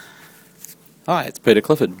Hi, it's Peter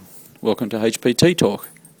Clifford. Welcome to HPT Talk.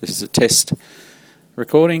 This is a test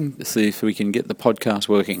recording to see if we can get the podcast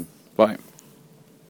working. Bye.